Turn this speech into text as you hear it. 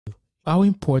How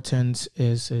important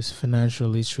is financial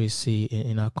literacy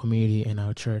in our community and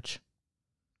our church?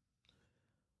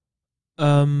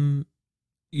 Um,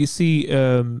 you see,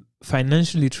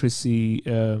 financial literacy,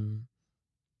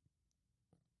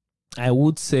 I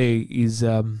would say, is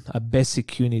a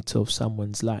basic unit of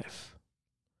someone's life.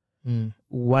 Mm.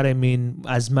 What I mean,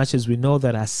 as much as we know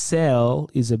that a cell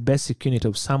is a basic unit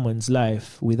of someone's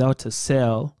life, without a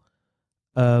cell,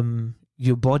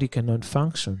 your body cannot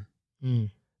function. Mm.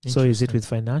 So is it Interesting. with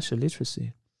financial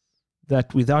literacy?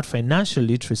 That without financial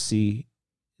literacy,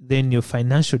 then your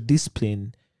financial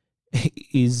discipline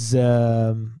is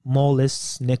more or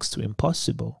less next to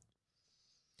impossible.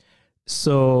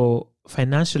 So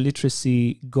financial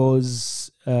literacy goes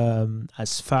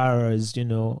as far as,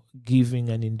 giving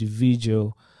an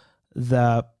individual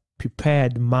the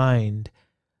prepared mind,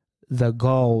 the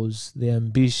goals, the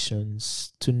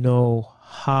ambitions to know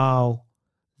how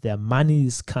their money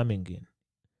is coming in,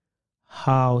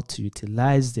 how to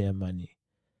utilize their money,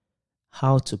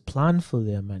 how to plan for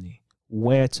their money,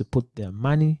 where to put their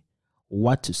money,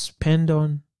 what to spend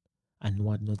on, and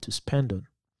what not to spend on.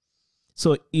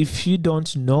 So if you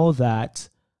don't know that,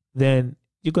 then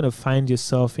you're going to find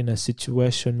yourself in a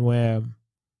situation where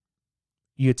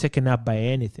you're taken up by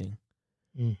anything,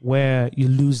 where you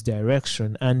lose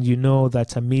direction, and you know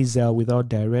that a missile without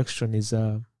direction is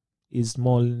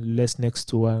more or less next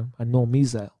to a no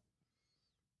missile.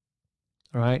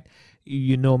 All right?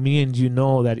 You know me, and you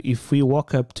know that if we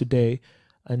walk up today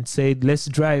and say, let's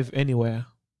drive anywhere,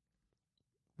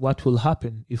 what will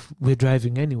happen if we're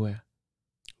driving anywhere?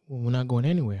 We're not going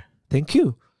anywhere. Thank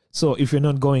you. So if you're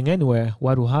not going anywhere,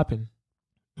 what will happen?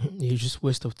 You just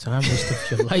waste of time, waste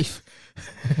of your life.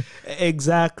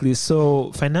 Exactly.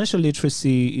 So financial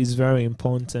literacy is very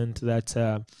important,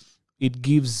 that it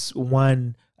gives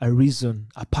one a reason,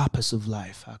 a purpose of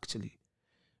life, actually.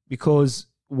 Because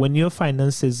when you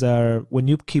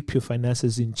keep your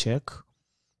finances in check,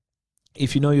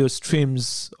 if you know your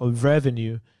streams of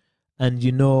revenue and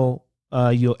you know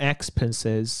your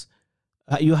expenses,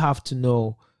 you have to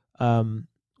know,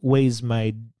 where is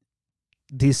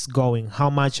this going? How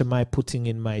much am I putting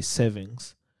in my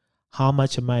savings? How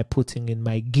much am I putting in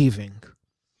my giving?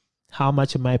 How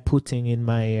much am I putting in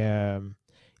my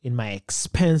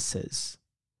expenses?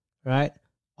 Right?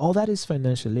 All that is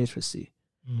financial literacy.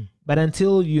 But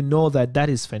until you know that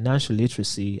is financial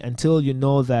literacy, until you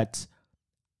know that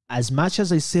as much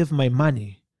as I save my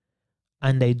money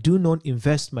and I do not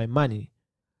invest my money,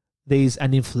 there is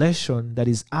an inflation that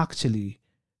is actually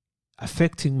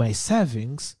affecting my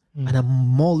savings, and I'm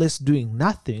more or less doing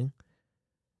nothing.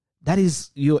 That is,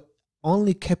 you're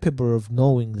only capable of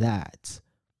knowing that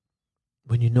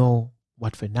when you know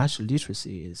what financial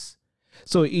literacy is.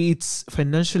 So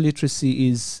financial literacy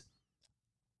is,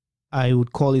 I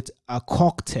would call it a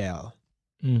cocktail.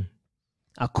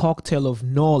 A cocktail of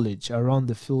knowledge around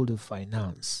the field of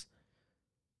finance.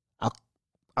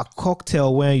 A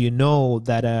cocktail where you know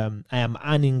that I am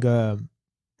earning,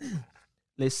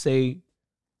 let's say,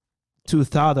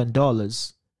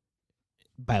 $2,000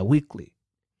 bi-weekly.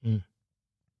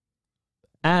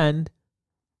 And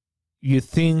you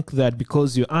think that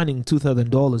because you're earning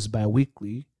 $2,000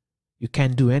 bi-weekly, you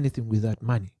can't do anything with that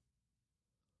money.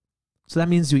 So that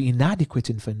means you're inadequate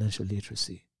in financial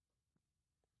literacy,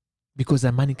 because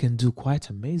that money can do quite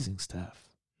amazing stuff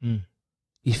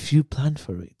if you plan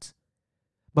for it.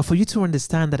 But for you to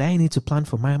understand that I need to plan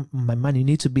for my money, you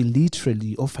need to be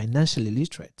literally or financially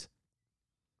literate.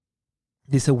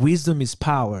 They say wisdom is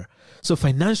power. So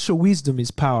financial wisdom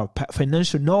is power.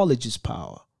 Financial knowledge is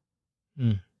power.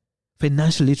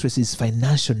 Financial literacy is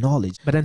financial knowledge. But